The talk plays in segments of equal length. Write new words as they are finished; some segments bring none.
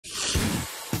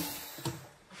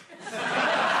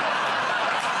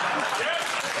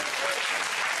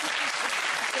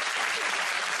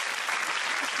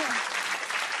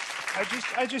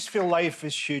I just feel life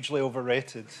is hugely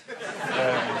overrated.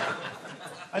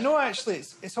 I know, actually,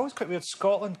 it's always quite weird.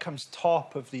 Scotland comes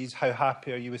top of these how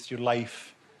happy are you with your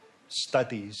life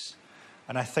studies.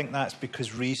 And I think that's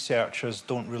because researchers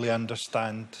don't really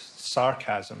understand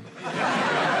sarcasm.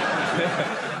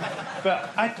 But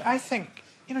I think,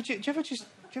 you know, do you ever just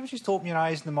open your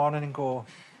eyes in the morning and go,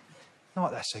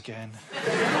 not this again?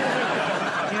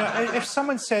 You know, if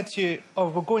someone said to you, oh,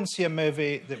 we'll go and see a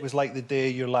movie that was like the day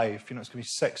of your life, you know, it's going to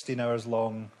be 16 hours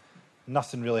long,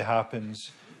 nothing really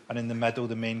happens, and in the middle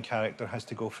the main character has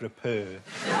to go for a poo,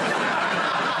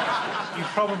 you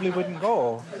probably wouldn't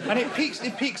go. And it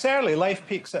peaks early. Life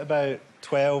peaks at about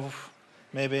 12,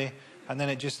 maybe, and then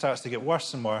it just starts to get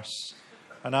worse and worse.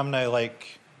 And I'm now,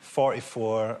 like,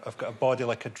 44, I've got a body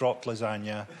like a dropped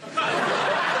lasagna.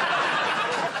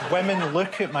 Women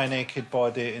look at my naked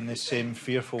body in the same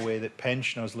fearful way that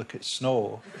pensioners look at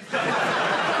snow.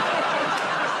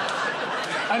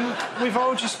 And we've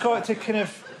all just got to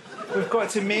we've got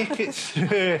to make it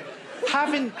through.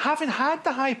 Having had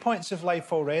the high points of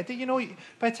life already, you know,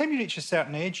 by the time you reach a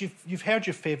certain age, you've heard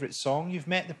your favourite song, you've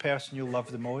met the person you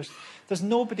love the most. There's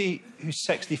nobody who's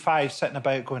 65 sitting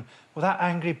about going, well, that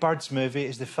Angry Birds movie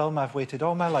is the film I've waited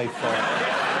all my life for.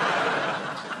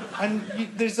 And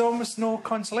there's almost no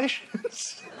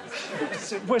consolations.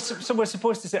 So we're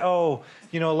supposed to say, oh,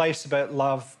 you know, life's about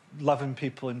love, loving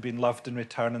people and being loved in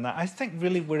return and that. I think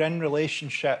really we're in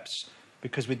relationships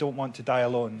because we don't want to die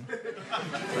alone,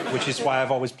 which is why I've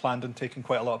always planned on taking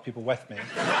quite a lot of people with me.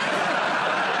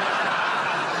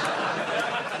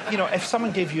 You know, if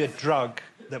someone gave you a drug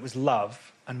that was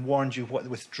love and warned you what the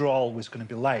withdrawal was going to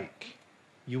be like,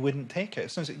 you wouldn't take it.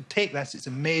 If someone said, take this, it's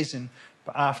amazing,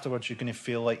 but afterwards you're going to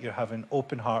feel like you're having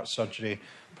open heart surgery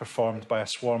performed by a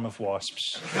swarm of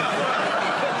wasps.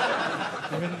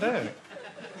 You wouldn't do it.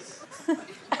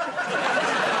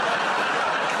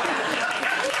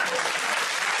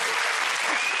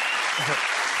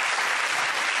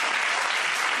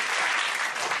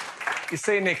 You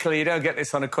see, Nicola, you don't get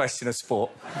this on A Question of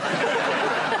Sport.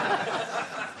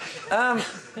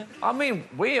 I mean,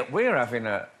 we're having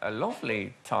a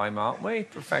lovely time, aren't we?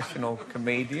 Professional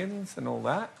comedians and all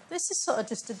that. This is sort of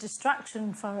just a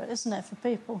distraction for it, isn't it, for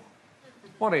people?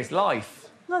 What is life?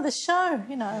 No, the show,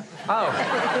 you know. Oh.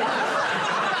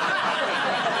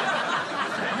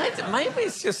 Maybe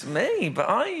it's just me, but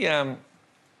I'm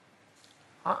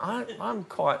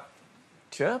quite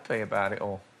chirpy about it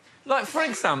all. Like, for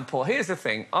example, here's the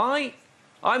thing. I'm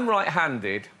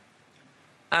right-handed,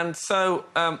 and so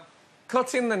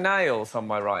cutting the nails on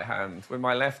my right hand with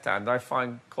my left hand I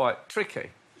find quite tricky.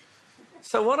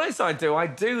 So what I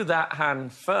do that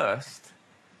hand first,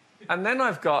 and then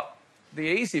I've got the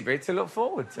easy bit to look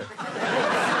forward to.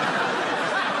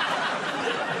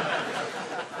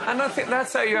 And I think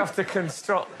that's how you have to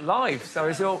construct life.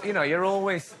 So, you know, you're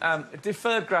always...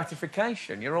 deferred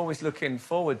gratification. You're always looking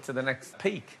forward to the next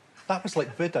peak. That was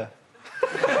like Buddha.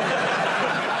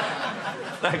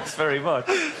 Thanks very much.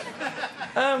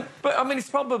 But, I mean, it's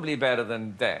probably better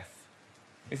than death.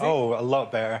 Is it? Oh, a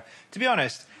lot better. To be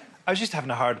honest, I was just having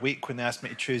a hard week when they asked me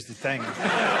to choose the thing.